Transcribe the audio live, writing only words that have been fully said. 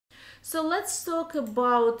So let's talk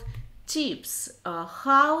about tips,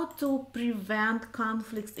 how to prevent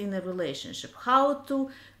conflicts in a relationship, how to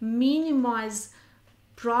minimize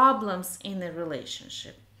problems in a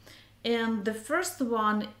relationship. And the first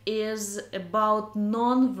one is about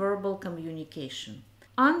non-verbal communication.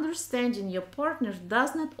 Understanding your partner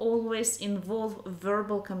does not always involve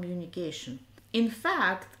verbal communication. In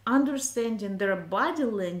fact, understanding their body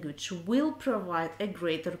language will provide a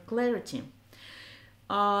greater clarity.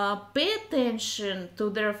 Pay attention to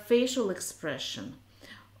their facial expression.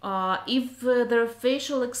 If their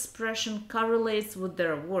facial expression correlates with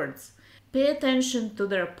their words, pay attention to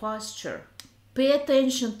their posture. Pay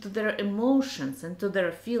attention to their emotions and to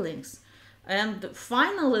their feelings. And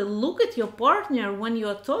finally, look at your partner when you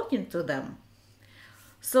are talking to them.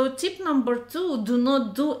 So tip number 2, do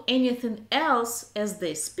not do anything else as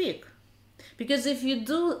they speak. Because if you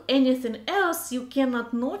do anything else, you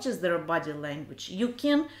cannot notice their body language. You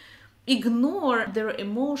can ignore their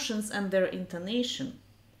emotions and their intonation.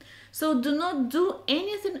 So do not do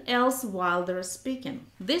anything else while they're speaking.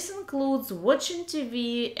 This includes watching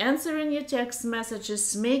TV, answering your text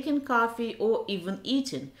messages, making coffee, or even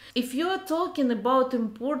eating. If you are talking about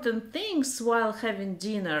important things while having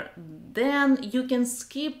dinner, then you can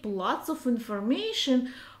skip lots of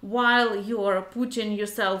information while you are putting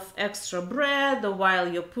yourself extra bread, or while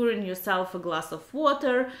you're pouring yourself a glass of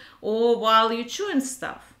water, or while you're chewing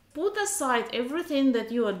stuff. Put aside everything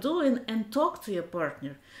that you are doing and talk to your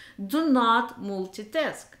partner. Do not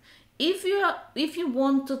multitask. If you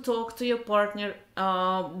want to talk to your partner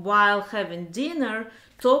while having dinner,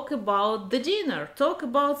 talk about the dinner. Talk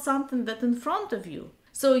about something that's in front of you,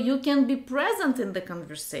 so you can be present in the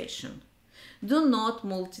conversation. Do not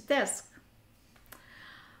multitask.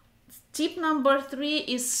 Tip number 3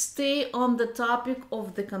 is stay on the topic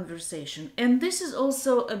of the conversation. And this is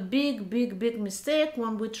also a big mistake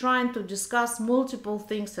when we're trying to discuss multiple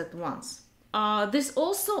things at once. This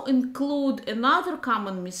also includes another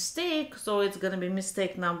common mistake, so it's going to be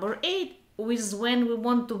mistake number 8, is when we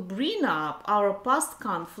want to bring up our past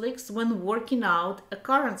conflicts when working out a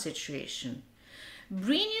current situation.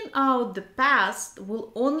 Bringing out the past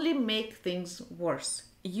will only make things worse.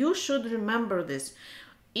 You should remember this.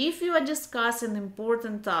 If you are discussing an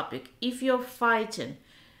important topic, if you're fighting,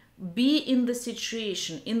 be in the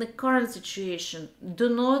situation, in the current situation. Do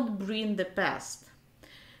not bring the past.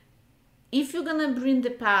 If you're gonna bring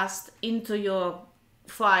the past into your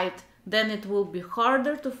fight, then it will be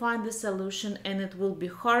harder to find the solution and it will be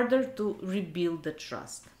harder to rebuild the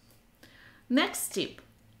trust. Next tip,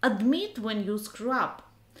 admit when you screw up.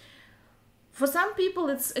 For some people,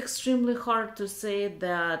 it's extremely hard to say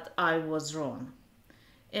that I was wrong.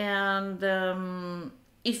 And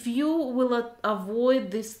if you will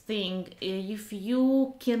avoid this thing, if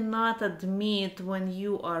you cannot admit when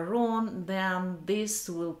you are wrong, then this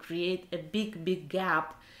will create a big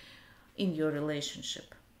gap in your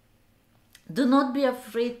relationship. Do not be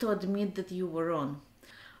afraid to admit that you were wrong.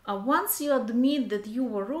 Once you admit that you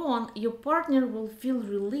were wrong, your partner will feel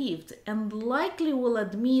relieved and likely will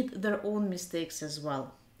admit their own mistakes as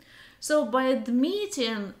well. So by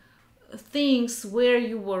admitting things where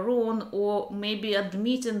you were wrong, or maybe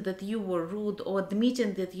admitting that you were rude, or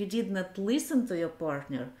admitting that you did not listen to your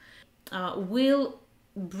partner, will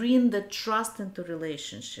bring the trust into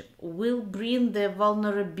relationship, will bring the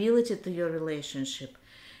vulnerability to your relationship,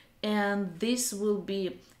 and this will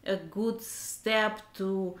be a good step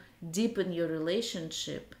to deepen your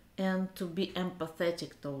relationship and to be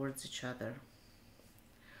empathetic towards each other.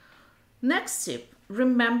 Next tip,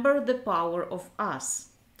 remember the power of us.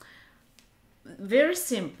 Very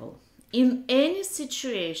simple. In any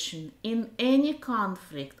situation, in any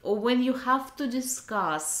conflict, or when you have to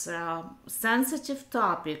discuss sensitive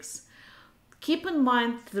topics, keep in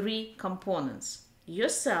mind 3 components: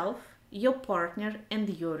 yourself, your partner, and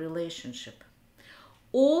your relationship.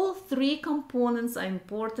 All 3 components are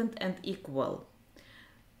important and equal.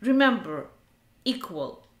 Remember,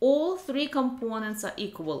 equal. All 3 components are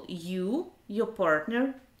equal: you, your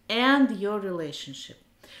partner, and your relationship.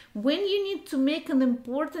 When you need to make an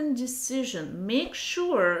important decision, make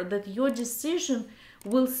sure that your decision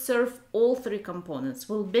will serve all 3 components,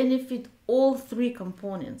 will benefit all 3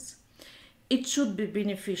 components. It should be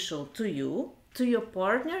beneficial to you, to your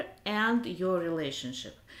partner, and your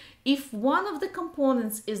relationship. If one of the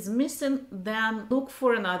components is missing, then look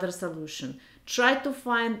for another solution. Try to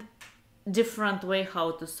find a different way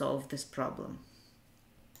how to solve this problem.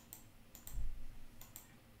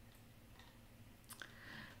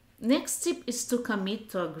 Next tip is to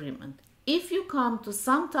commit to agreement. If you come to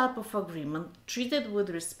some type of agreement, treat it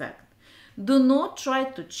with respect. Do not try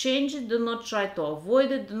to change it, do not try to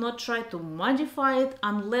avoid it, do not try to modify it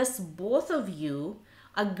unless both of you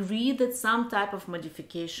agree that some type of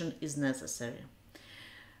modification is necessary.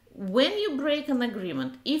 When you break an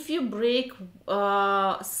agreement, if you break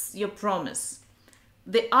your promise,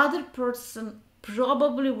 the other person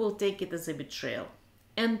probably will take it as a betrayal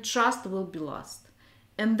and trust will be lost.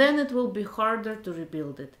 And then it will be harder to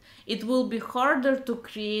rebuild it. It will be harder to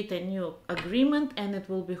create a new agreement, and it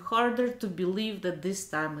will be harder to believe that this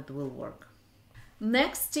time it will work.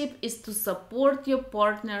 Next tip is to support your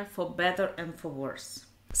partner for better and for worse.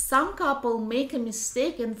 Some couples make a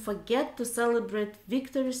mistake and forget to celebrate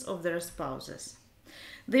victories of their spouses.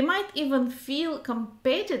 They might even feel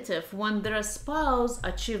competitive when their spouse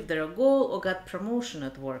achieved their goal or got promotion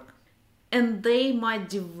at work. And they might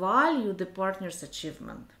devalue the partner's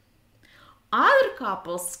achievement. Other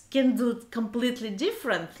couples can do completely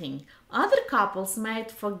different thing. Other couples might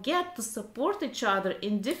forget to support each other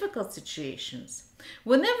in difficult situations.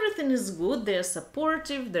 When everything is good, they're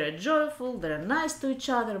supportive, they're joyful, they're nice to each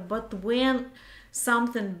other, but when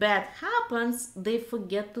something bad happens, they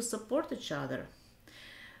forget to support each other.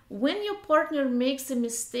 When your partner makes a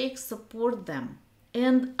mistake, support them.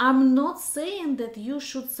 And I'm not saying that you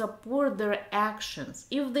should support their actions.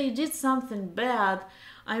 If they did something bad,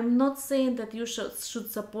 I'm not saying that you should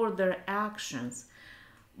support their actions,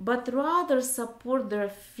 but rather support their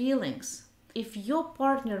feelings. If your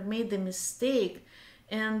partner made a mistake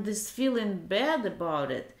and is feeling bad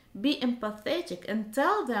about it, be empathetic and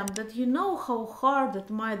tell them that you know how hard it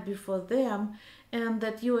might be for them and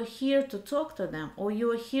that you are here to talk to them or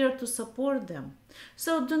you are here to support them.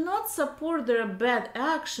 So do not support their bad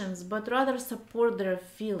actions, but rather support their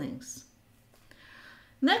feelings.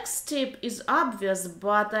 Next tip is obvious,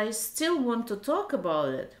 but I still want to talk about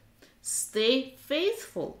it. Stay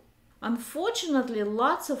faithful. Unfortunately,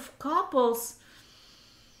 lots of couples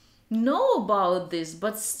know about this,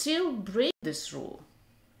 but still break this rule.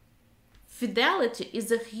 Fidelity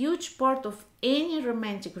is a huge part of any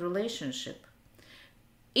romantic relationship.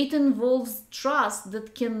 It involves trust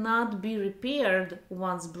that cannot be repaired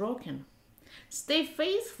once broken. Stay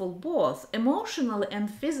faithful both emotionally and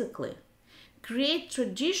physically. Create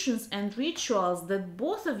traditions and rituals that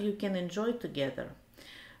both of you can enjoy together.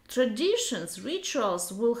 Traditions,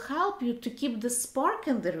 rituals will help you to keep the spark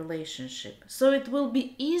in the relationship, so it will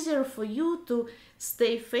be easier for you to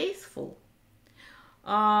stay faithful.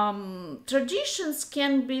 Traditions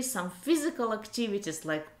can be some physical activities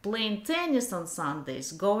like playing tennis on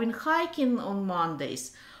Sundays, going hiking on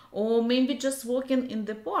Mondays, or maybe just walking in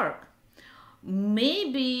the park.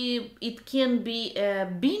 Maybe it can be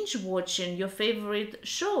binge watching your favorite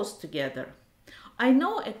shows together. I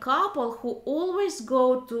know a couple who always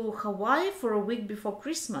go to Hawaii for a week before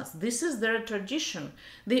Christmas. This is their tradition.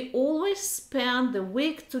 They always spend the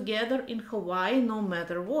week together in Hawaii no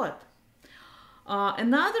matter what.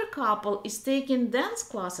 Another couple is taking dance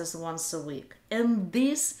classes once a week, and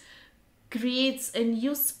this creates a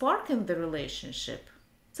new spark in the relationship.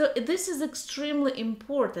 So this is extremely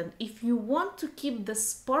important. If you want to keep the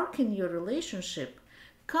spark in your relationship,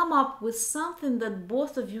 come up with something that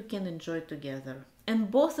both of you can enjoy together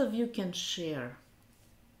and both of you can share.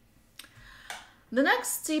 The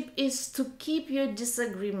next tip is to keep your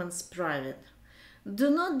disagreements private. Do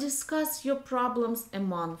not discuss your problems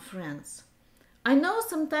among friends. I know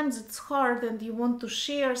sometimes it's hard and you want to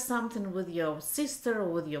share something with your sister or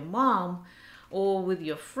with your mom or with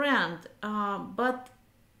your friend, but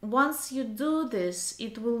once you do this,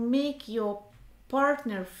 it will make your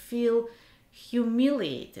partner feel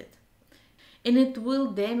humiliated and it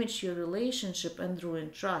will damage your relationship and ruin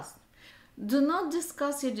trust. Do not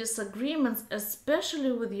discuss your disagreements,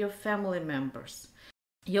 especially with your family members.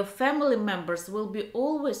 Your family members will be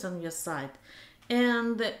always on your side,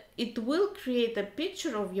 and it will create a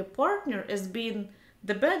picture of your partner as being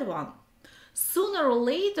the bad one. Sooner or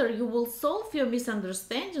later, you will solve your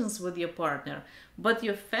misunderstandings with your partner, but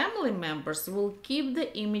your family members will keep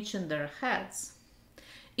the image in their heads.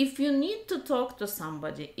 If you need to talk to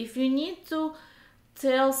somebody, if you need to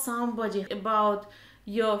tell somebody about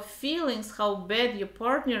your feelings, how bad your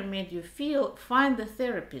partner made you feel, find a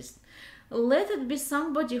therapist. Let it be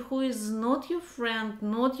somebody who is not your friend,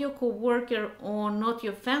 not your coworker, or not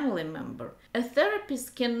your family member. A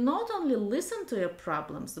therapist can not only listen to your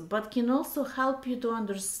problems, but can also help you to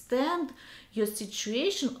understand your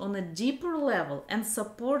situation on a deeper level and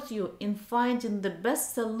support you in finding the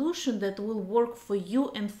best solution that will work for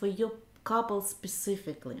you and for your couple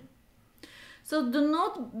specifically. So do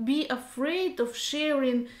not be afraid of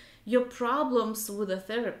sharing your problems with a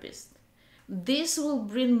therapist. This will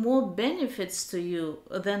bring more benefits to you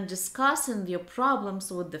than discussing your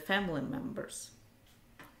problems with the family members.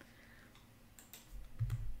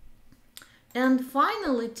 And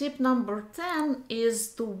finally, tip number 10 is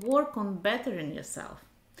to work on bettering yourself.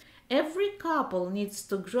 Every couple needs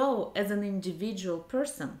to grow as an individual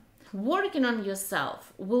person. Working on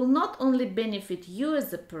yourself will not only benefit you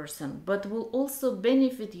as a person, but will also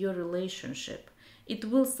benefit your relationship. It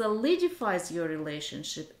will solidify your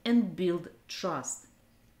relationship and build trust.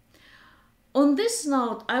 On this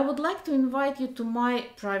note, I would like to invite you to my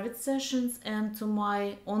private sessions and to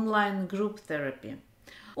my online group therapy.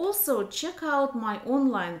 Also, check out my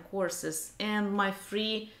online courses and my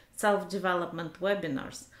free self-development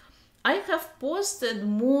webinars. I have posted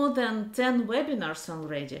more than 10 webinars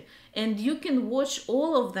already, and you can watch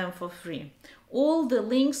all of them for free. All the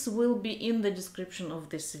links will be in the description of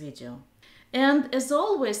this video. And as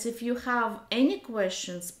always, if you have any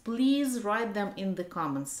questions, please write them in the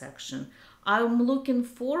comments section. I'm looking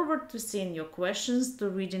forward to seeing your questions, to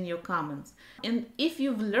reading your comments. And if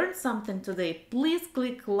you've learned something today, please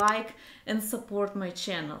click like and support my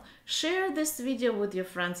channel. Share this video with your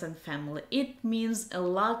friends and family. It means a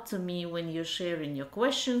lot to me when you're sharing your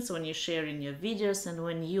questions, when you're sharing your videos, and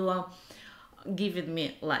when you are giving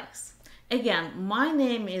me likes. Again, my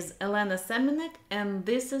name is Elena Semenek, and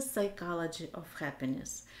this is Psychology of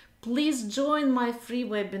Happiness. Please join my free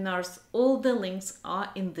webinars. All the links are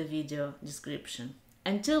in the video description.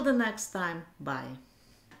 Until the next time, bye.